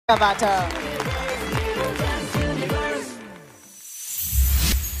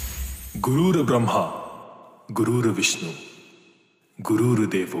गुरुर ब्रह्मा गुरुर विष्णु गुरुर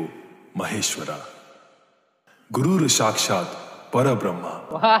देवो महेश्वरा गुरुर साक्षात परब्रह्म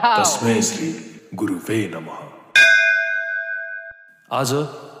तस्मै श्री गुरुवे नमः। आज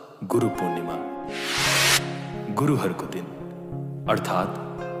गुरु पूर्णिमा, गुरुहरूको दिन, अर्थात्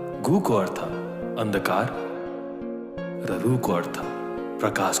गुको अर्थ अन्धकार र रुको अर्थ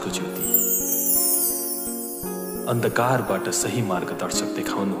प्रकाशको ज्योति। अन्धकारबाट सही मार्गदर्शक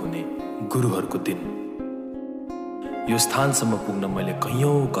देखाउनु हुने गुरुहरूको दिन। यो स्थानसम्म पुग्न मैले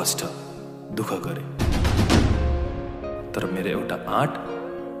कैयौं कष्ट दुःख गरे, तर मेरो एउटा आँट,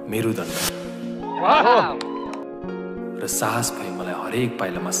 मेरुदण्ड र साहस भई मलाई हरेक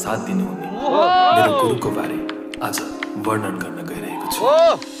पाइलामा साथ दिनुहुने मेरो गुरुको बारे आज वर्णन गर्न गइरहेको छु।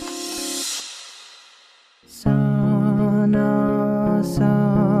 साना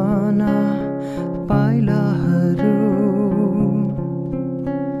साना पाइलाहरू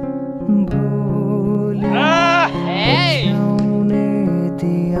भोलि पछ्याउने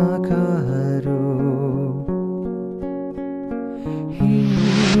ती आँखाहरू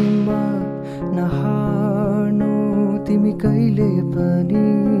हिम्मत नहार्नु तिमी कहिले पनि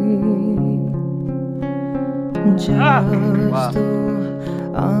जस्तो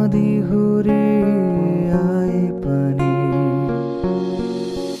आँधी हुरी आए पनि।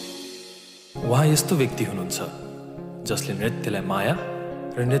 उहाँ यस्तो व्यक्ति हुनुहुन्छ जसले नृत्यलाई माया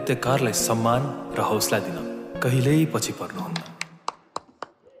र नृत्यकारलाई सम्मान र हौसला दिन कहिल्यै पछि पर्नुहुन्न।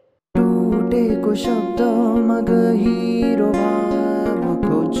 टुटेको शब्दमा गहिरो भाव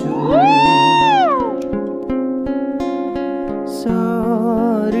खोज्छु,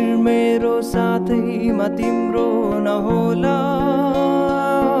 शरीर मेरो साथैमा तिम्रो नहोला,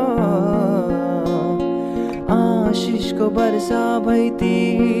 आशिषको वर्षा भई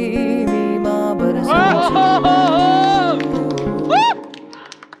तिमीमा बरसाउँछु।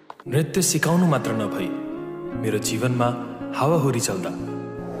 नृत्य सिकाउनु मात्र नभई मेरो जीवनमा हावाहुरी चल्दा,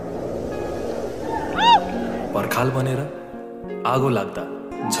 पर्खाल बनेर, आगो लाग्दा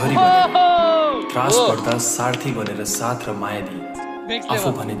झरी बनेर, त्रास पर्दा सारथी बनेर साथ र माया दिई आफू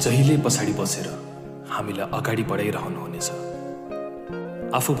भने जहिले पछाडि बसेर हामीलाई अगाडि बढाइरहनुहुनेछ।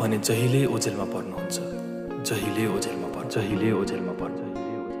 आफू भने जहिले ओझेलमा पर्नुहुन्छ, जहिले ओझेलमा पर्छ, जहिले ओझेलमा पर्छ।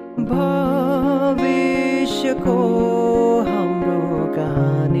 भविष्यको हाम्रो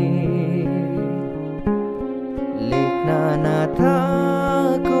कहानी लेख्न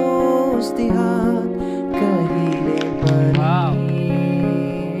नथाकोस् ती हात कहिले पनि।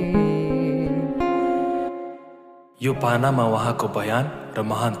 यो पानामा उहाँको बयान र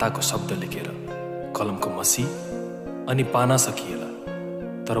महानताको शब्द लेखेर कलमको मसी अनि पाना सकिएला,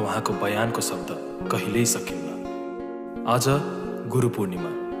 तर उहाँको बयानको शब्द कहिल्यै सकिन्न। आज गुरु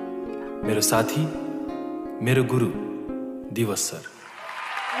पूर्णिमा, मेरो साथी, मेरो गुरु दिवस सर।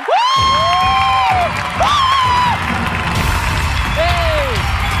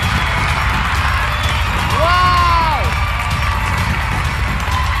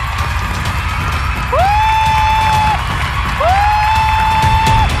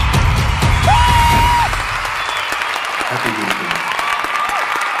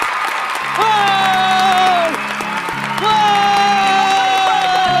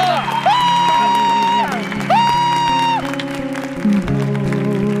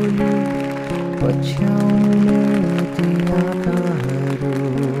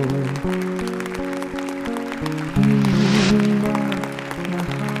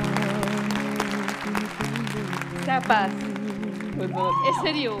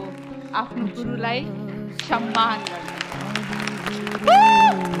 यसरी हो आफ्नो गुरुलाई सम्मान गर्ने।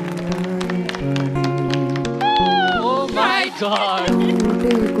 Oh my God!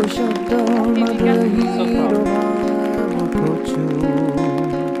 टुटेको शब्दमा गहिरो भाव खोज्छु,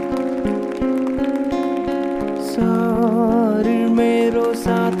 शरीर मेरो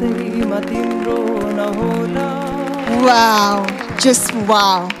साथैमा तिम्रो नहोला। Wow, just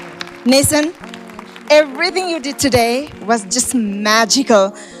wow. Neshan, everything you did today was just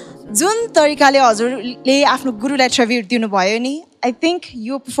magical. जुन तरिकाले हजुरले आफ्नो गुरुलाई ट्रिब्युट दिनुभयो नि, आई थिङ्क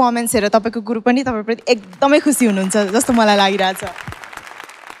यो पर्फर्मेन्स हेरेर तपाईँको गुरु पनि तपाईँप्रति एकदमै खुसी हुनुहुन्छ जस्तो मलाई लागिरहेछ।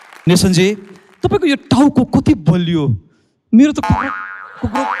 नेशनजी, तपाईँको यो टाउको कति बलियो, मेरो त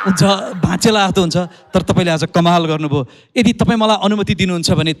हुन्छ भाँचेला जस्तो हुन्छ, तर तपाईँले आज कमाल गर्नुभयो। यदि तपाईँ मलाई अनुमति दिनुहुन्छ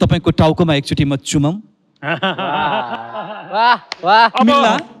भने तपाईँको टाउकोमा एकचोटि म चुमाउँ।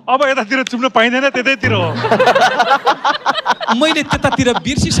 अब यतातिर चुम्न पाइँदैन, त्यतैतिर हो। मैले त्यतातिर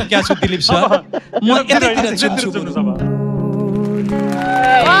बिर्सिसकेको छु दिलीप सर, म यतातिर चुम्छु।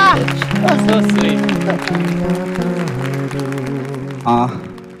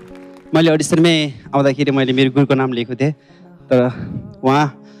 मैले अडिसनमै आउँदाखेरि मैले मेरो गुरुको नाम लेखेको थिएँ तर उहाँ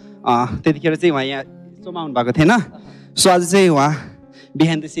त्यतिखेर चाहिँ उहाँ यहाँ सोमा आउनु भएको थिएन सो आज चाहिँ उहाँ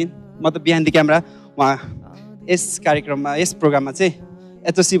बिहाइन्ड द सिन मतलब बिहाइन्ड द क्यामेरा उहाँ यस कार्यक्रममा यस प्रोग्राममा चाहिँ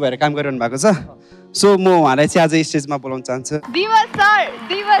एचओसी भएर काम गरिरहनु भएको छ सो म उहाँलाई चाहिँ आज स्टेजमा बोलाउन चाहन्छु दिवस सर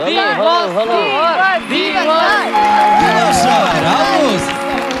दिवस सर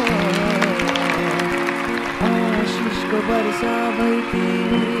आशिषको वर्षा भई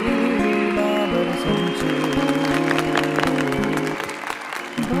तिमीमा बर्सन्छु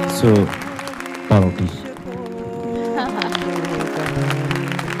so Parvati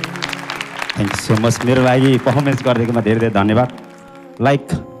thank you so much मेरो लागि पर्फर्मेन्स गरिदिएकोमा धेरै धेरै धन्यवाद लाइक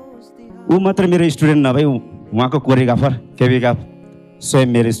ऊ मात्र मेरो स्टुडेन्ट नभई उहाँको कोरियोग्राफर केबिका स्वयं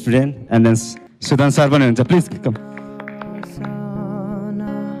मेरो student and then Sudan sir पनि हुन्छ प्लिज कम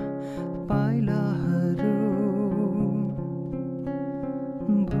साना पाइलाहरू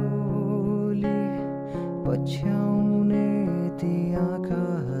भोलि पछ्याउने ती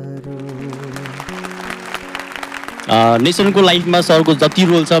आँखाहरू नेसनको लाइफमा सरको जति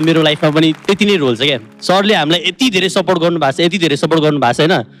रोल छ मेरो लाइफमा पनि त्यति नै रोल छ क्या सरले हामीलाई यति धेरै सपोर्ट गर्नुभएको छ यति धेरै सपोर्ट गर्नुभएको छ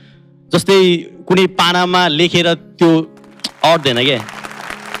होइन जस्तै कुनै पानामा लेखेर त्यो अट्दैन क्या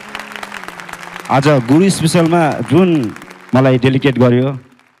आज गुरु स्पेसलमा जुन मलाई डेलिकेट गर्यो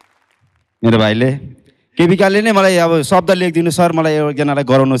मेरो भाइले केबिकाले नै मलाई अब शब्द लेखिदिनु सर मलाई एकजनालाई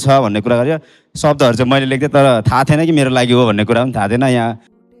गराउनु छ भन्ने कुरा गर्यो शब्दहरू चाहिँ मैले लेख्थेँ तर थाहा थिएन कि मेरो लागि हो भन्ने कुरा पनि थाहा थिएन यहाँ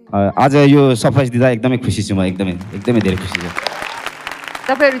आज यो सरप्राइज दिँदा एकदमै खुसी छु म एकदमै धेरै खुसी छु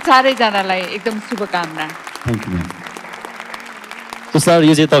तपाईहरु चारैजनालाई एकदम शुभकामना थ्याङ्क यू सो सर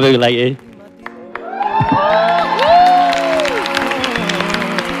यो चाहिँ तपाईँको लागि है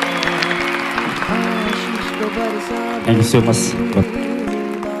थ्याङ्क यू सो मच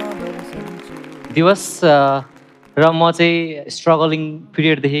दिवस र म चाहिँ स्ट्रगलिङ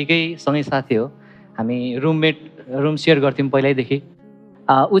पिरियडदेखिकै सँगै साथी हो हामी रुम सेयर गर्थ्यौँ पहिल्यैदेखि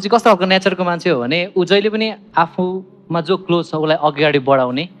ऊ चाहिँ कस्तो खालको नेचरको मान्छे हो भने ऊ जहिले पनि आफूमा जो क्लोज छ उसलाई अगाडि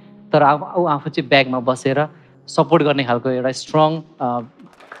बढाउने तर ऊ आफू चाहिँ ब्यागमा बसेर सपोर्ट गर्ने खालको एउटा स्ट्रङ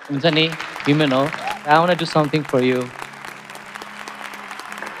हुन्छ नि ह्युमन हो I want do something for you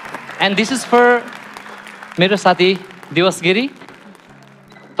and this is for मेरो साथी दिवस गिरी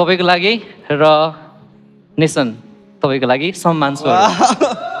तपाईँको लागि र नेसन तपाईँको लागि सम्मान छ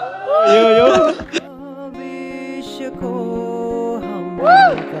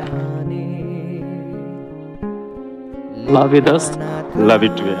Love you, Dust. Love you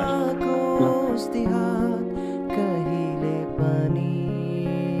too, yaar.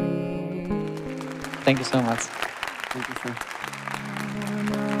 Thank you so much. Thank you, sir.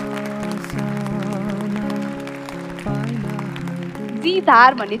 जित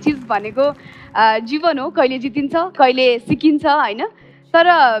हार भन्ने चिज भनेको जीवन हो कहिले जितिन्छ कहिले सिकिन्छ होइन तर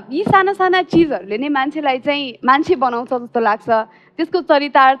यी साना साना चिजहरूले नै मान्छेलाई चाहिँ मान्छे बनाउँछ जस्तो लाग्छ त्यसको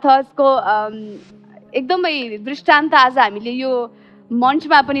चरितार्थ यसको एकदमै दृष्टान्त आज हामीले यो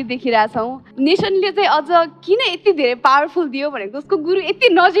मञ्चमा पनि देखिरहेछौँ नेसनले चाहिँ अझ किन यति धेरै पावरफुल दियो भनेको उसको गुरु यति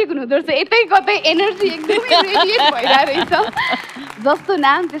नजिक हुनुहुँदो रहेछ यतै कतै एनर्जी एकदमै रेडिएट भइरहेको रहेछ जस्तो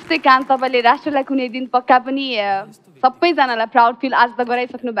नाम त्यस्तै काम तपाईँले राष्ट्रलाई कुनै दिन पक्का पनि सबैजनालाई प्राउड फिल आज त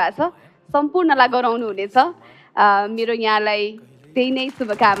गराइसक्नु भएको छ सम्पूर्णलाई गराउनु हुनेछ मेरो यहाँलाई त्यही नै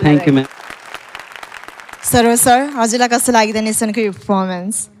शुभकामना थ्याङ्क यू म्याम सर हजुरलाई कस्तो लाग्यो त नेसनको यो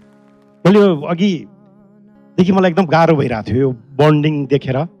पर्फर्मेन्स मैले अघिदेखि मलाई एकदम गाह्रो भइरहेको थियो यो बन्डिङ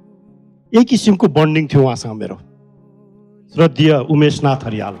देखेर एक किसिमको बन्डिङ थियो उहाँसँग मेरो श्रद्धेय उमेशनाथ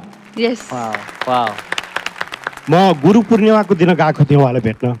हरियाल यस म गुरु पूर्णिमाको दिन गएको थिएँ उहाँलाई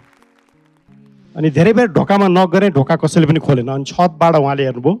भेट्न अनि धेरै बेर ढोकामा नक गरेँ ढोका कसैले पनि खोलेन अनि छतबाट उहाँले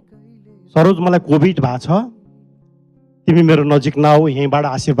हेर्नुभयो सरोज मलाई कोभिड भएको छ तिमी मेरो नजिक नआऊ यहीँबाट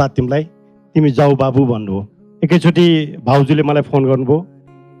आशीर्वाद तिमीलाई तिमी जाऊ बाबु भन्नुभयो एकैचोटि भाउजूले मलाई फोन गर्नुभयो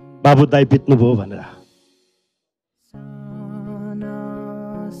बाबु दाइ बित्नुभयो भनेर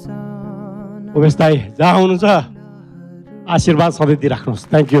उमेश दाइ जहाँ हुनुहुन्छ आशीर्वाद सधैँ दिइराख्नुहोस्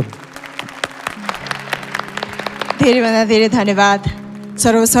थ्याङ्क यू धेरैभन्दा धेरै धन्यवाद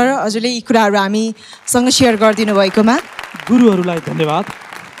सर हजुरले यी कुराहरू हामीसँग सेयर गरिदिनु भएकोमा गुरुहरूलाई धन्यवाद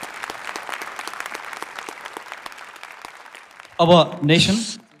अब नेसन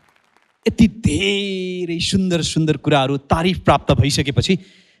यति धेरै सुन्दर सुन्दर कुराहरू तारिफ प्राप्त भइसकेपछि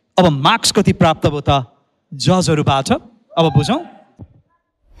अब मार्क्स कति प्राप्त भयो त जजहरूबाट अब बुझौँ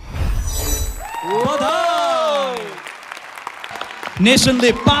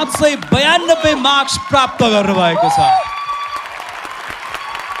नेसनले 592 मार्क्स प्राप्त गर्नुभएको छ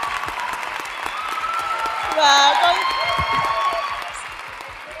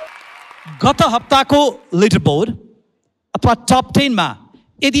गत हप्ताको लिडर बोर्ड अथवा टप 10 मा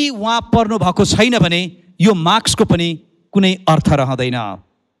यदि उहाँ पर्नु भएको छैन भने यो मार्क्सको पनि कुनै अर्थ रहँदैन,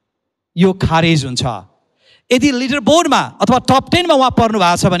 यो खारेज हुन्छ। यदि लिडर बोर्डमा अथवा टप 10 मा उहाँ पर्नु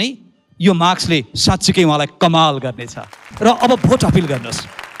भएको छ भने यो मार्क्सले साँच्चीकै उहाँलाई कमाल गर्नेछ। र अब भोट अपिल गर्नुहोस्।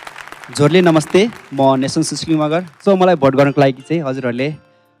 हजुरले नमस्ते, म नेसन सुस्लिङ मगर। सो मलाई भोट गर्नको लागि चाहिँ हजुरहरूले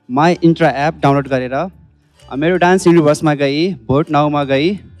माई इन्ट्रा एप डाउनलोड गरेर मेरो डान्स युनिभर्समा गई भोट नाउमा गई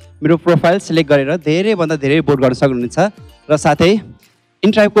मेरो प्रोफाइल सिलेक्ट गरेर धेरैभन्दा धेरै भोट गर्न सक्नुहुनेछ। र साथै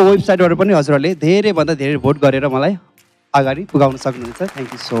इन्ट्रा एपको वेबसाइटबाट पनि हजुरहरूले धेरैभन्दा धेरै भोट गरेर मलाई अगाडि पुगाउन सक्नुहुनेछ।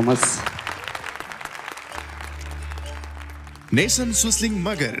 Thank you so much. Nation सुस्लिङ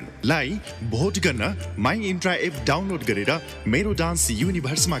मगरलाई vote गर्न माई इन्ट्रा एप डाउनलोड गरेर मेरो डान्स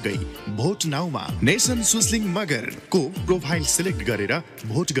युनिभर्समा गई भोट नाउमा नेसन सुस्लिङ मगरको प्रोफाइल सिलेक्ट गरेर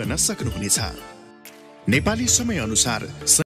भोट गर्न सक्नुहुनेछ। नेपाली समय अनुसार